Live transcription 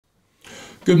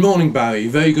Good morning, Barry.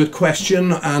 Very good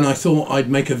question, and I thought I'd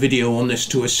make a video on this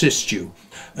to assist you.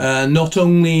 Not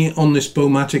only on this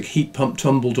Baumatic heat pump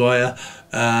tumble dryer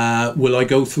will I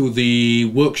go through the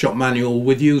workshop manual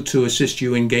with you to assist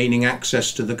you in gaining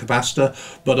access to the capacitor,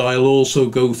 but I'll also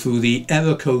go through the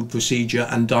error code procedure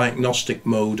and diagnostic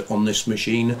mode on this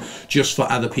machine just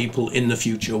for other people in the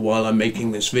future while I'm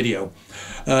making this video.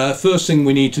 First thing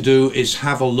we need to do is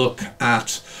have a look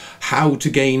at how to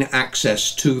gain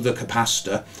access to the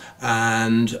capacitor,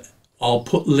 and I'll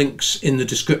put links in the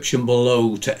description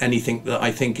below to anything that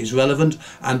I think is relevant,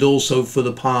 and also for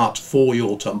the part for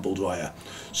your tumble dryer.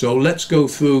 So let's go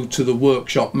through to the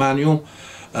workshop manual.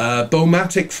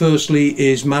 Baumatic firstly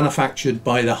is manufactured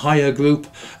by the Haier Group,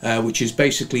 which is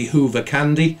basically Hoover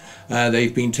Candy.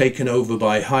 They've been taken over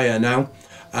by Haier now.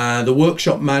 The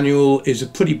workshop manual is a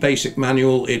pretty basic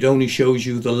manual. It only shows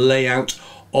you the layout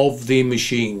of the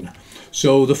machine.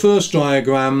 So the first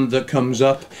diagram that comes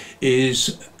up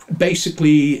is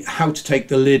basically how to take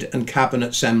the lid and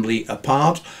cabinet assembly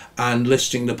apart and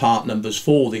listing the part numbers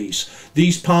for these.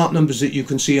 These part numbers that you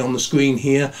can see on the screen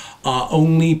here are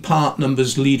only part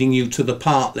numbers leading you to the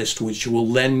part list, which will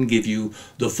then give you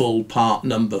the full part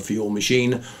number for your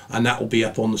machine, and that will be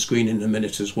up on the screen in a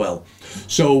minute as well.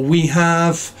 So we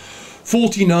have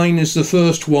 49 is the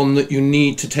first one that you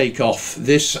need to take off.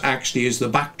 This actually is the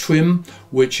back trim,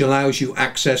 which allows you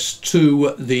access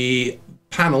to the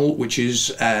panel, which is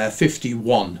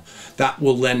 51. That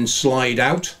will then slide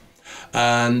out,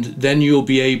 and then you'll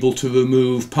be able to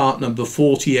remove part number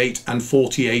 48 and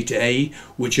 48A,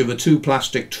 which are the two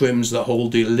plastic trims that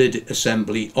hold the lid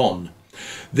assembly on.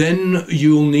 Then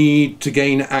you'll need to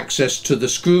gain access to the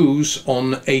screws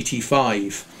on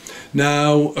 85.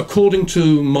 Now, according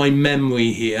to my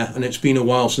memory here, and it's been a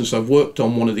while since I've worked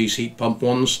on one of these heat pump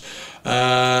ones,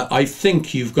 I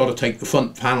think you've got to take the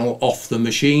front panel off the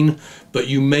machine, but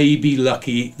you may be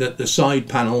lucky that the side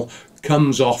panel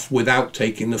comes off without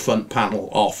taking the front panel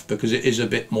off, because it is a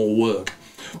bit more work.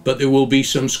 But there will be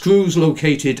some screws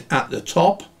located at the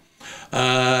top.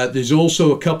 There's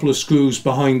also a couple of screws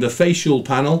behind the facial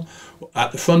panel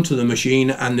at the front of the machine,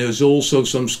 and there's also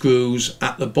some screws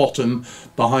at the bottom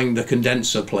behind the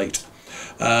condenser plate.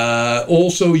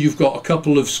 Also, you've got a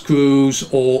couple of screws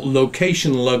or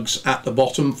location lugs at the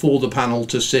bottom for the panel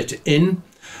to sit in,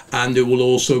 and there will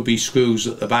also be screws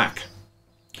at the back.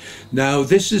 Now,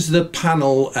 this is the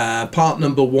panel, part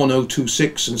number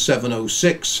 1026 and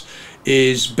 706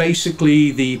 is basically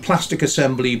the plastic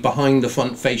assembly behind the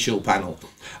front facial panel.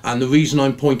 And the reason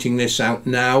I'm pointing this out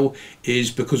now is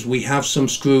because we have some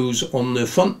screws on the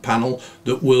front panel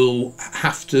that will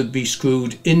have to be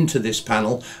screwed into this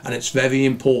panel, and it's very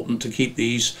important to keep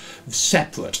these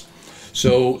separate.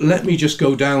 So let me just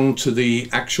go down to the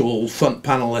actual front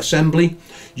panel assembly.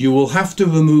 You will have to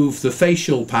remove the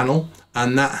facial panel,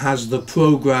 and that has the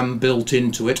program built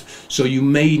into it, so you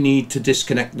may need to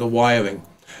disconnect the wiring.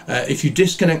 If you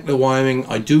disconnect the wiring,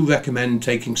 I do recommend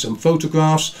taking some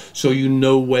photographs so you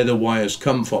know where the wires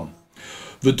come from.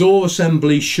 The door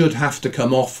assembly should have to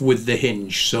come off with the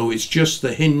hinge, so it's just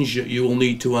the hinge that you will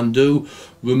need to undo,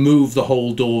 remove the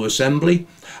whole door assembly,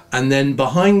 and then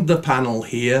behind the panel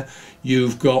here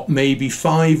you've got maybe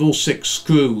 5 or 6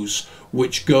 screws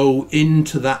which go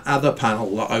into that other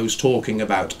panel that I was talking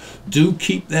about. Do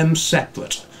keep them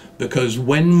separate, because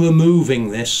when removing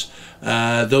this,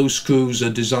 those screws are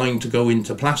designed to go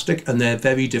into plastic, and they're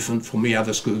very different from the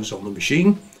other screws on the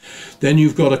machine. Then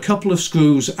you've got a couple of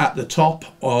screws at the top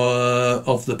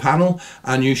of the panel,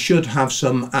 and you should have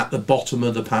some at the bottom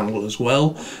of the panel as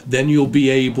well. Then you'll be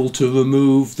able to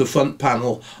remove the front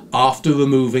panel after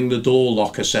removing the door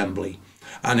lock assembly.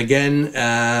 And again,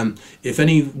 if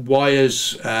any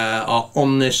wires are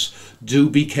on this,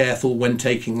 do be careful when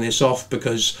taking this off,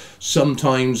 because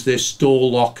sometimes this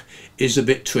door lock is a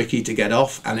bit tricky to get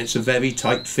off, and it's a very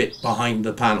tight fit behind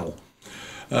the panel.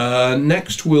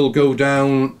 Next we'll go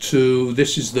down to,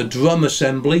 this is the drum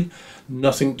assembly,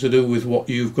 nothing to do with what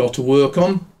you've got to work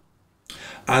on.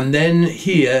 And then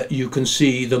here you can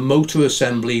see the motor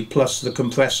assembly plus the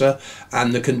compressor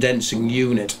and the condensing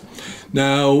unit.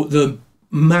 Now, the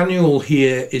manual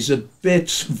here is a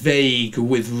bit vague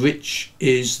with which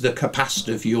is the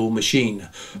capacitor of your machine,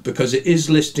 because it is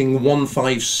listing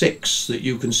 156 that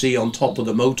you can see on top of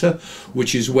the motor,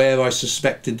 which is where I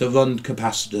suspected the run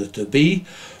capacitor to be.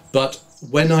 But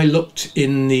when I looked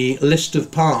in the list of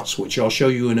parts, which I'll show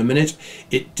you in a minute,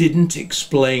 it didn't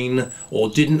explain or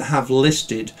didn't have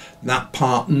listed that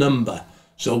part number.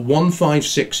 So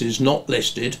 156 is not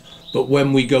listed, but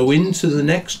when we go into the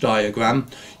next diagram,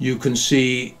 you can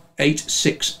see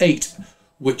 868,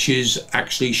 which is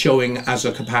actually showing as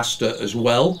a capacitor as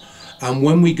well. And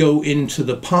when we go into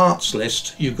the parts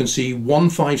list, you can see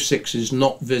 156 is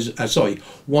not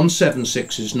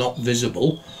 176 is not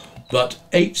visible, but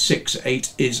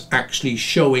 868 is actually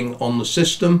showing on the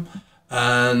system,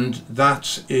 and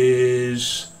that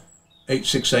is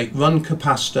 868 run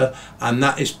capacitor, and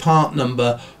that is part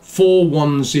number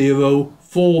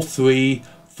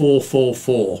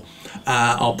 41043444.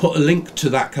 I'll put a link to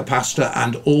that capacitor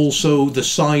and also the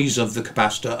size of the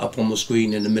capacitor up on the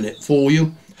screen in a minute for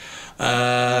you.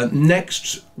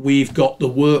 Next, we've got the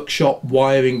workshop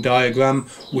wiring diagram,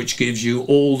 which gives you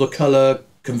all the color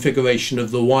configuration of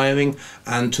the wiring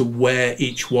and to where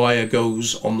each wire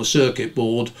goes on the circuit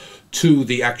board to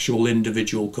the actual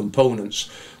individual components.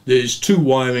 There's two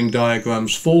wiring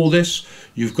diagrams for this.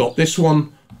 You've got this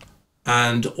one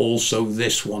and also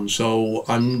this one, so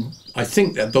I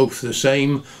think they're both the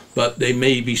same, but they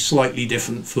may be slightly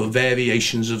different for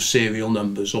variations of serial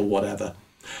numbers or whatever.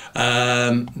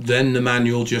 Then the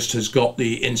manual just has got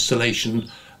the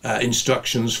installation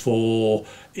instructions for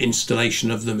installation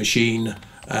of the machine,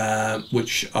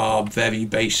 which are very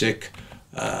basic.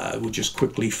 We'll just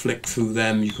quickly flick through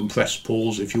them. You can press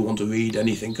pause if you want to read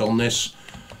anything on this.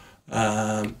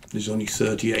 There's only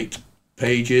 38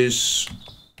 pages.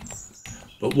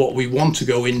 But what we want to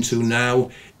go into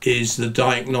now is the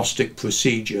diagnostic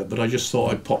procedure. But I just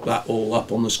thought I'd pop that all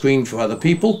up on the screen for other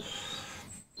people.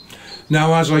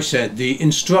 Now, as I said, the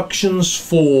instructions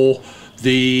for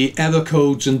the error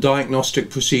codes and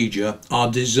diagnostic procedure are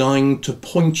designed to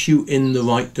point you in the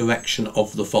right direction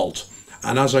of the fault.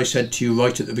 And as I said to you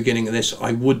right at the beginning of this,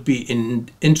 I would be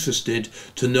interested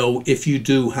to know if you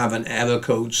do have an error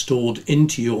code stored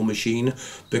into your machine,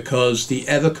 because the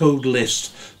error code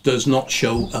list does not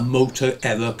show a motor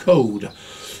error code.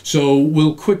 So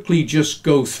we'll quickly just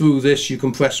go through this. You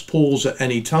can press pause at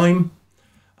any time,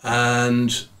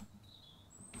 and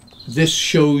this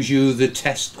shows you the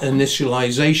test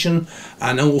initialization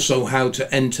and also how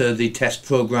to enter the test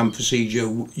program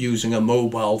procedure using a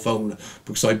mobile phone,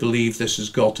 because I believe this has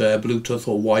got Bluetooth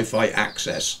or Wi-Fi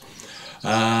access.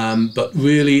 But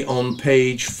really on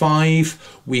page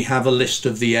 5 we have a list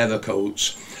of the error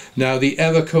codes. Now the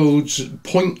error codes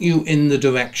point you in the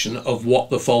direction of what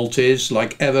the fault is,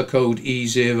 like error code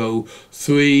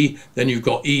E03, then you've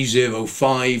got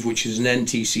E05, which is an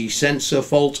NTC sensor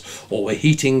fault or a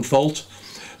heating fault.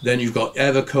 Then you've got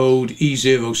error code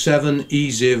E07,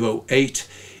 E08,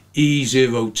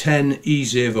 E010,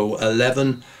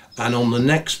 E011, and on the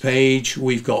next page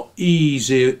we've got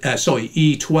E12,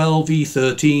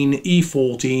 E13,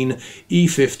 E14,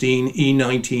 E15,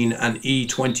 E19 and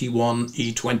E21,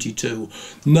 E22.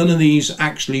 None of these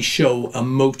actually show a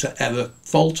motor error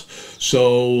fault,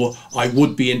 so I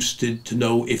would be interested to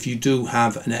know if you do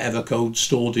have an error code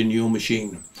stored in your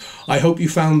machine. I hope you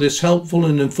found this helpful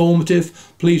and informative.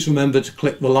 Please remember to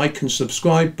click the like and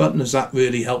subscribe button, as that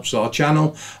really helps our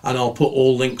channel, and I'll put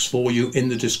all links for you in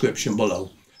the description below.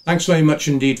 Thanks very much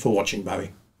indeed for watching,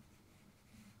 Barry.